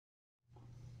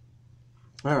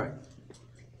All right.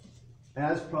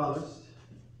 As promised,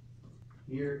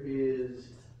 here is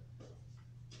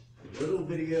a little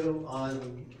video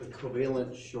on the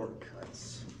covalent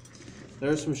shortcuts. There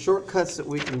are some shortcuts that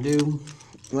we can do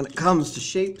when it comes to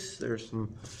shapes. There are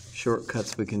some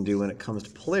shortcuts we can do when it comes to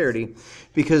polarity,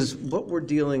 because what we're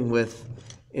dealing with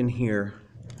in here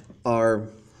are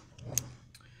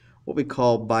what we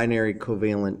call binary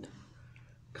covalent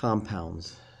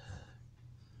compounds.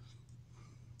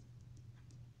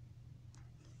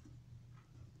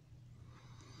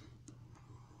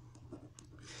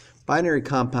 Binary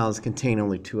compounds contain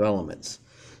only two elements.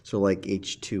 So like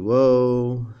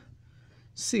H2O,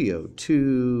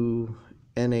 CO2,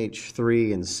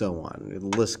 NH3, and so on.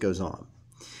 The list goes on.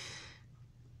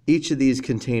 Each of these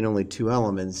contain only two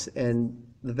elements, and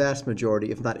the vast majority,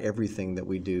 if not everything that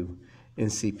we do in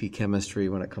CP chemistry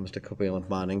when it comes to covalent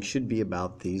bonding should be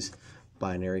about these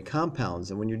binary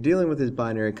compounds. And when you're dealing with these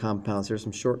binary compounds, there's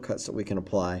some shortcuts that we can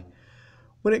apply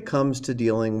when it comes to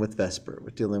dealing with VSEPR,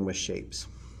 with dealing with shapes.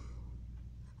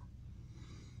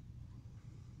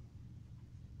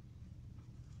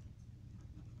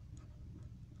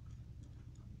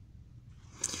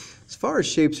 As far as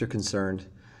shapes are concerned,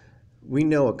 we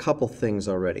know a couple things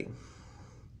already.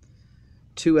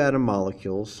 Two atom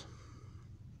molecules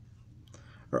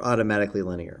are automatically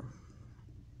linear.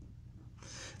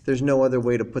 There's no other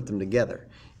way to put them together.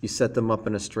 You set them up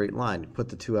in a straight line, you put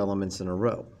the two elements in a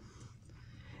row.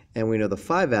 And we know the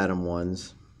 5-atom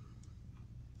ones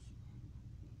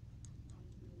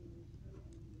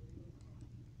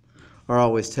are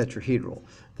always tetrahedral.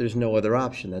 There's no other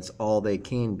option. That's all they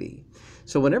can be.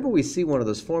 So whenever we see one of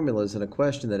those formulas in a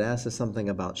question that asks us something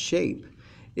about shape,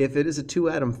 if it is a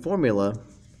 2-atom formula,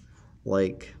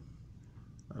 like,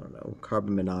 I don't know,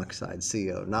 carbon monoxide,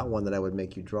 CO, not one that I would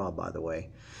make you draw, by the way,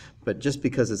 but just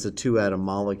because it's a 2-atom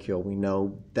molecule, we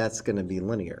know that's going to be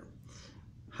linear.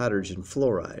 Hydrogen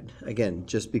fluoride, again,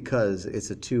 just because it's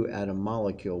a 2-atom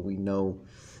molecule, we know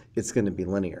it's going to be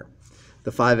linear.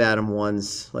 The 5-atom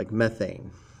ones, like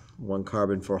methane, 1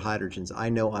 carbon, 4 hydrogens, I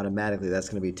know automatically that's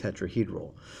going to be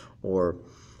tetrahedral. Or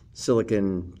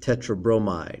silicon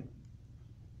tetrabromide,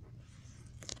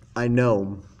 I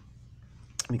know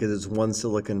because it's 1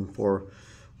 silicon, 4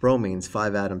 bromines,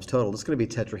 5 atoms total, it's going to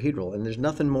be tetrahedral, and there's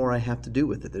nothing more I have to do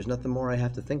with it. There's nothing more I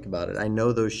have to think about it. I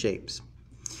know those shapes.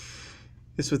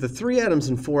 It's with the 3 atoms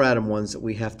and 4 atom ones that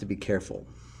we have to be careful.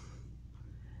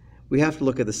 We have to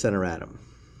look at the center atom.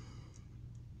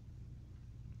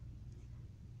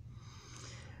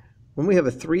 When we have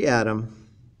a 3 atom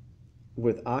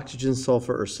with oxygen,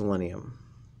 sulfur, or selenium,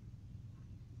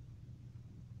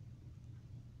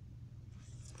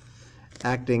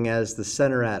 acting as the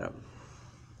center atom,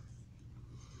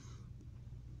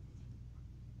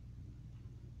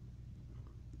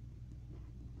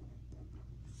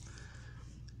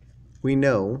 we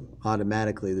know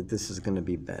automatically that this is going to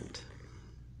be bent.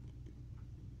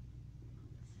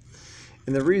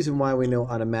 And the reason why we know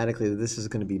automatically that this is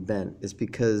going to be bent is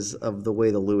because of the way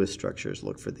the Lewis structures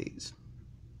look for these.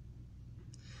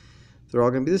 They're all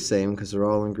going to be the same because they're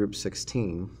all in group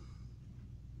 16.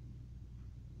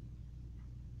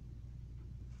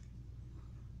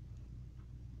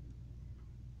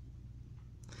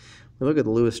 We look at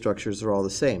the Lewis structures, they're all the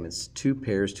same. It's 2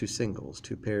 pairs, 2 singles,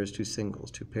 2 pairs, 2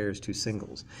 singles, 2 pairs, 2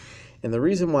 singles. And the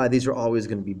reason why these are always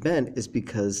going to be bent is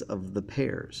because of the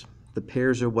pairs. The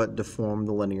pairs are what deform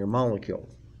the linear molecule.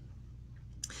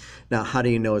 Now, how do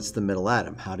you know it's the middle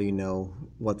atom? How do you know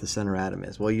what the center atom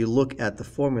is? Well, you look at the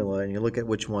formula and you look at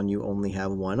which one you only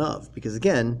have one of. Because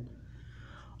again,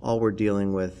 all we're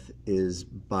dealing with is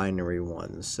binary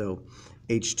ones. So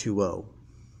H2O.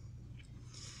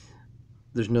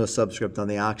 There's no subscript on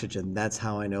the oxygen. That's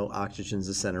how I know oxygen's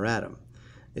the center atom.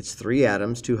 It's 3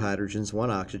 atoms, 2 hydrogens, 1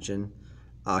 oxygen.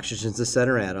 Oxygen's the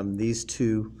center atom. These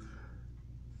 2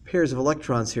 pairs of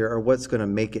electrons here are what's going to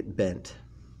make it bent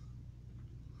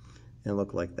and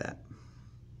look like that.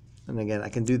 And again, I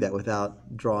can do that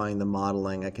without drawing the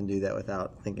modeling. I can do that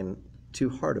without thinking too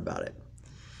hard about it.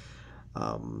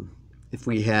 If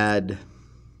we had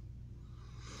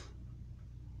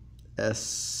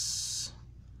SCl2,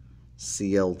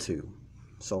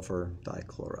 sulfur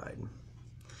dichloride.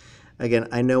 Again,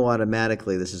 I know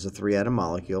automatically this is a 3-atom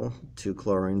molecule, 2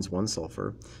 chlorines, 1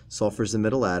 sulfur. Sulfur's the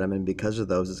middle atom, and because of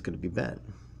those, it's going to be bent.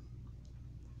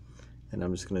 And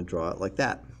I'm just going to draw it like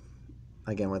that.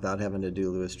 Again, without having to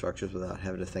do Lewis structures, without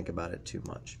having to think about it too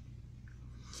much.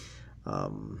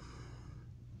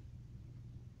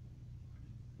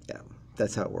 Yeah,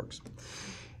 that's how it works.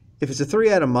 If it's a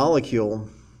 3-atom molecule,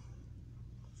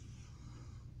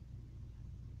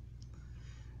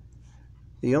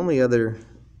 the only other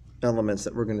elements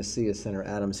that we're going to see as center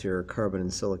atoms here are carbon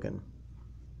and silicon.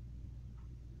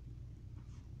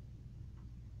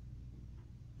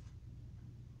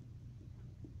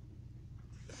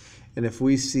 And if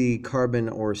we see carbon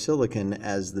or silicon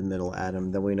as the middle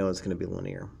atom, then we know it's going to be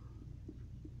linear.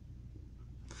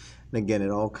 And again, it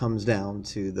all comes down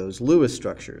to those Lewis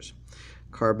structures.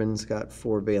 Carbon's got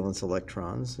 4 valence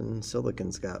electrons, and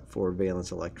silicon's got 4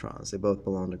 valence electrons. They both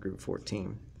belong to group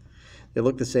 14. They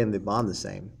look the same, they bond the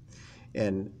same.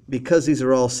 And because these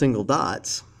are all single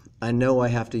dots, I know I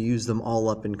have to use them all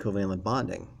up in covalent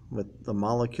bonding. With the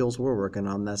molecules we're working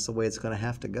on, that's the way it's going to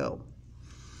have to go.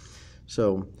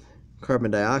 So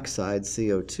carbon dioxide,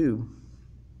 CO2,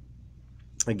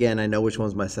 again, I know which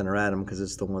one's my center atom because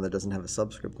it's the one that doesn't have a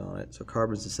subscript on it. So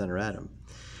carbon's the center atom.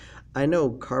 I know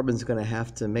carbon's going to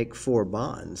have to make 4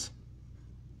 bonds.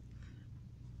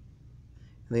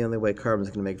 And the only way carbon's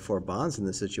going to make 4 bonds in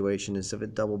this situation is if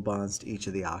it double bonds to each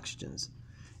of the oxygens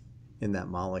in that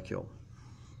molecule.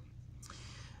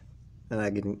 And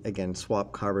I can, again,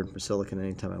 swap carbon for silicon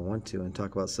anytime I want to and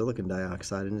talk about silicon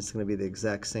dioxide, and it's going to be the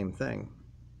exact same thing.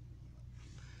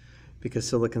 Because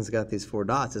silicon's got these 4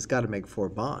 dots, it's got to make 4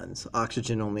 bonds.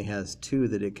 Oxygen only has 2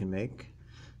 that it can make,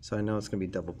 so I know it's going to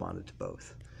be double bonded to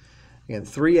both. Again,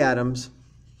 3 atoms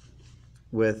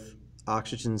with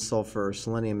oxygen, sulfur, or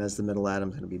selenium as the middle atom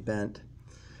is going to be bent.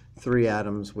 3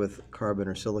 atoms with carbon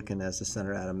or silicon as the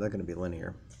center atom, they're going to be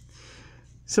linear.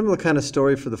 Similar kind of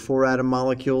story for the 4 atom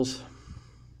molecules.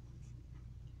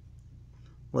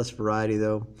 Less variety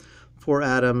though. 4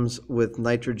 atoms with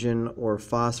nitrogen or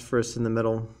phosphorus in the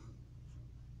middle.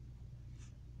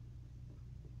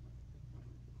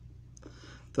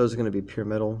 Those are going to be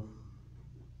pyramidal.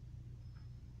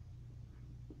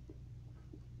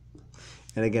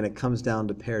 And again, it comes down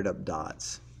to paired up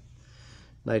dots.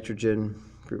 Nitrogen,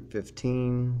 group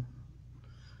 15,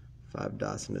 5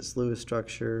 dots in its Lewis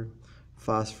structure.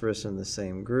 Phosphorus in the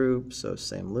same group, so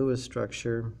same Lewis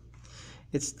structure.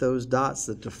 It's those dots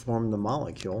that deform the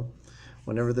molecule.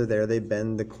 Whenever they're there, they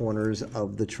bend the corners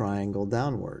of the triangle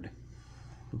downward.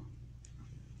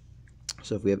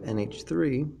 So if we have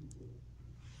NH3,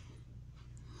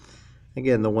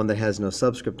 again, the one that has no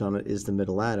subscript on it is the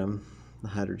middle atom. The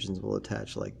hydrogens will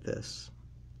attach like this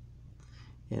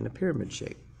in a pyramid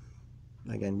shape.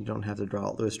 Again, you don't have to draw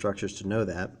all those structures to know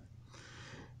that.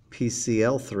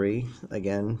 PCl3,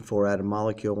 again, 4 atom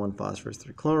molecule, 1 phosphorus,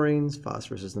 3 chlorines.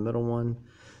 Phosphorus is the middle one.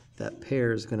 That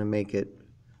pair is going to make it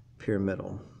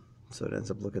pyramidal. So it ends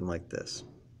up looking like this.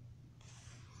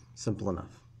 Simple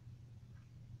enough.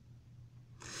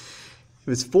 If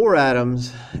it's 4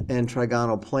 atoms and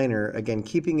trigonal planar, again,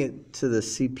 keeping it to the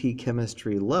CP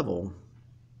chemistry level,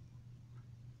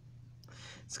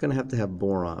 it's going to have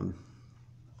boron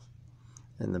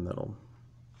in the middle.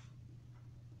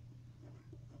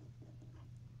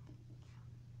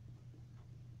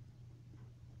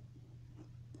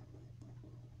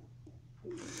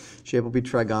 Shape will be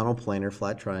trigonal planar,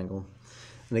 flat triangle.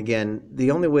 And again,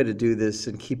 the only way to do this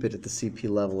and keep it at the CP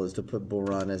level is to put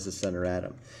boron as the center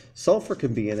atom. Sulfur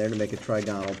can be in there to make a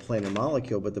trigonal planar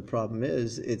molecule, but the problem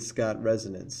is it's got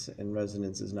resonance, and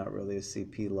resonance is not really a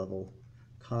CP level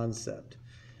concept.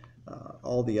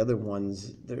 All the other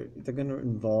ones, they're going to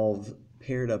involve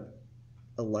paired up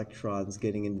electrons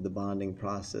getting into the bonding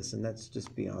process, and that's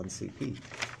just beyond CP.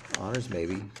 Honors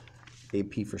maybe,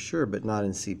 AP for sure, but not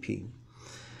in CP.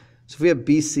 So if we have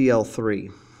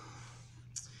BCl3,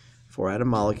 4 atom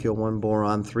molecule, 1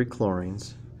 boron, 3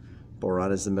 chlorines.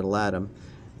 Boron is the middle atom.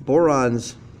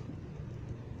 Boron's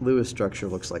Lewis structure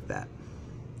looks like that.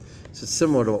 So it's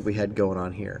similar to what we had going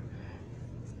on here.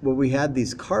 Well, we had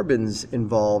these carbons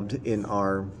involved in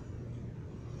our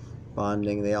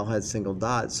bonding. They all had single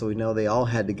dots, so we know they all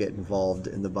had to get involved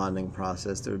in the bonding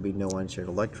process. There would be no unshared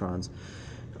electrons.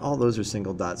 All those are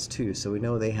single dots too, so we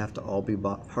know they have to all be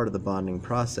part of the bonding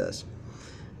process.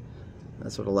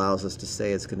 That's what allows us to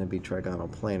say it's going to be trigonal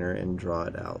planar and draw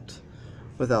it out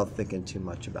without thinking too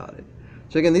much about it.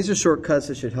 So again, these are shortcuts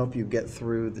that should help you get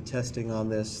through the testing on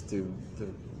this, through the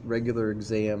regular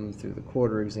exam, through the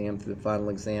quarter exam, through the final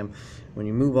exam. When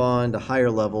you move on to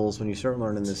higher levels, when you start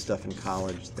learning this stuff in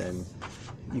college, then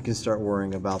you can start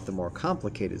worrying about the more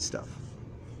complicated stuff.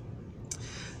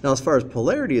 Now, as far as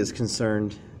polarity is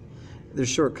concerned, there's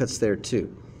shortcuts there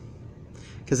too.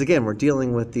 Because again, we're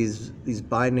dealing with these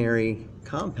binary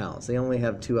compounds. They only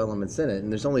have 2 elements in it,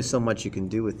 and there's only so much you can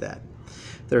do with that.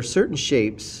 There are certain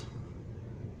shapes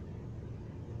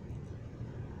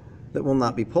that will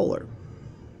not be polar.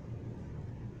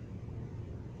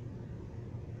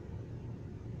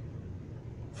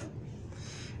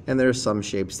 And there are some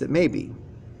shapes that may be.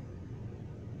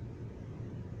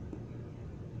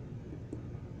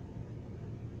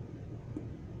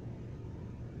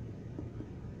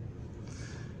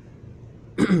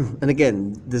 And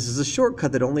again, this is a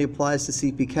shortcut that only applies to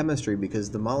CP chemistry because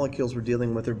the molecules we're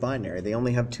dealing with are binary. They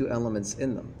only have two elements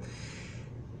in them.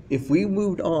 If we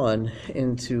moved on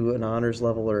into an honors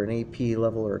level or an AP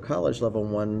level or a college level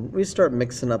one, we start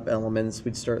mixing up elements,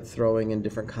 we'd start throwing in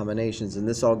different combinations, and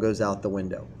this all goes out the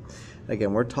window.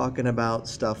 Again, we're talking about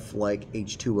stuff like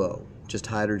H2O, just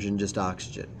hydrogen, just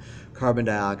oxygen. Carbon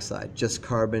dioxide, just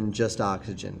carbon, just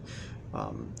oxygen.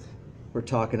 We're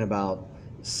talking about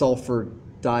sulfur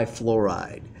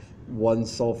difluoride, one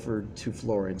sulfur, two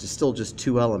fluorines. It's still just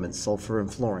two elements, sulfur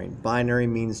and fluorine. Binary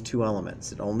means two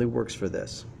elements. It only works for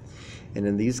this. And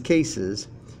in these cases,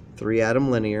 3-atom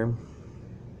linear,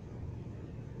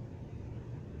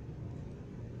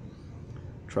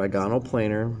 trigonal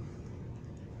planar,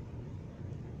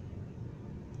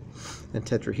 and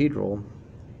tetrahedral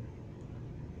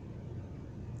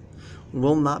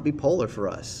will not be polar for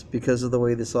us because of the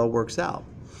way this all works out.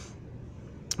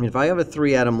 I mean, if I have a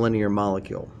 3-atom linear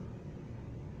molecule,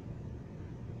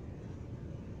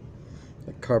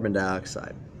 like carbon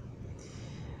dioxide,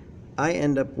 I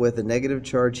end up with a negative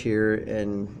charge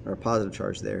here or a positive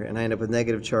charge there, and I end up with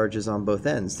negative charges on both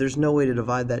ends. There's no way to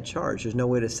divide that charge. There's no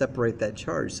way to separate that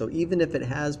charge. So even if it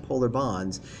has polar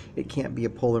bonds, it can't be a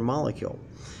polar molecule.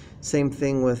 Same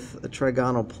thing with a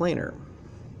trigonal planar.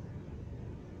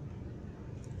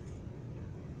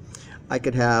 I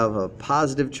could have a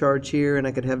positive charge here and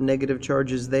I could have negative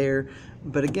charges there,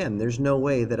 but again, there's no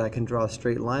way that I can draw a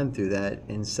straight line through that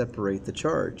and separate the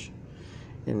charge.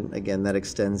 And again, that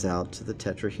extends out to the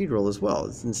tetrahedral as well.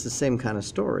 It's the same kind of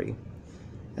story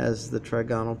as the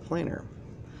trigonal planar.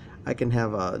 I can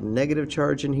have a negative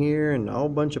charge in here and a whole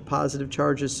bunch of positive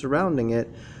charges surrounding it,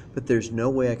 but there's no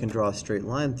way I can draw a straight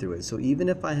line through it. So even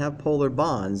if I have polar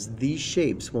bonds, these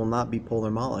shapes will not be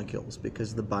polar molecules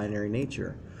because of the binary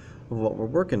nature of what we're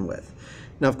working with.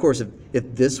 Now, of course,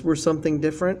 if this were something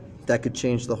different, that could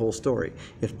change the whole story.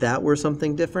 If that were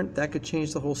something different, that could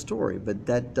change the whole story, but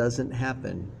that doesn't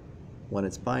happen when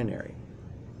it's binary.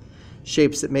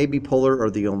 Shapes that may be polar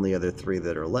are the only other three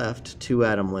that are left.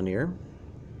 2-atom linear,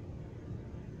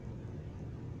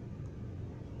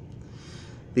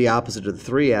 the opposite of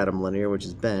the 3-atom linear, which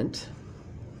is bent,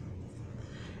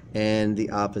 and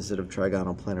the opposite of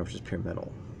trigonal planar, which is pyramidal.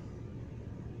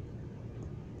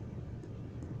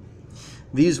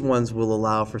 These ones will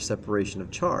allow for separation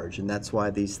of charge, and that's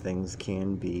why these things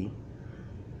can be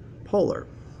polar.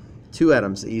 2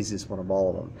 atoms, the easiest one of all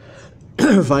of them.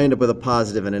 If I end up with a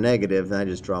positive and a negative, then I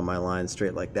just draw my line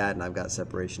straight like that, and I've got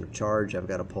separation of charge. I've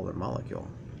got a polar molecule.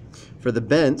 For the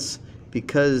bents,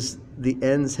 because the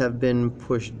ends have been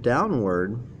pushed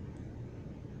downward,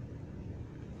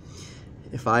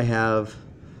 if I have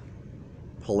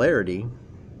polarity,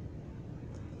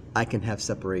 I can have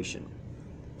separation.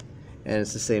 And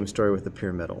it's the same story with the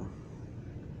pyramidal.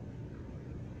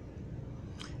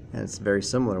 And it's very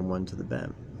similar one to the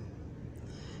bent.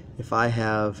 If I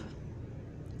have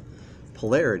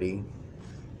polarity,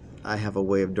 I have a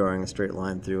way of drawing a straight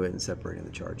line through it and separating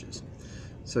the charges.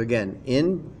 So again,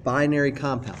 in binary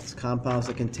compounds, compounds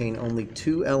that contain only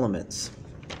 2 elements,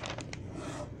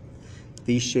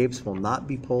 these shapes will not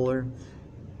be polar.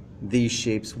 These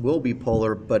shapes will be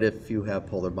polar, but if you have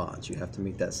polar bonds, you have to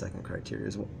meet that second criteria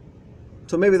as well.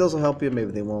 So maybe those will help you,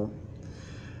 maybe they won't.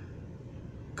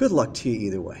 Good luck to you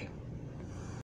either way.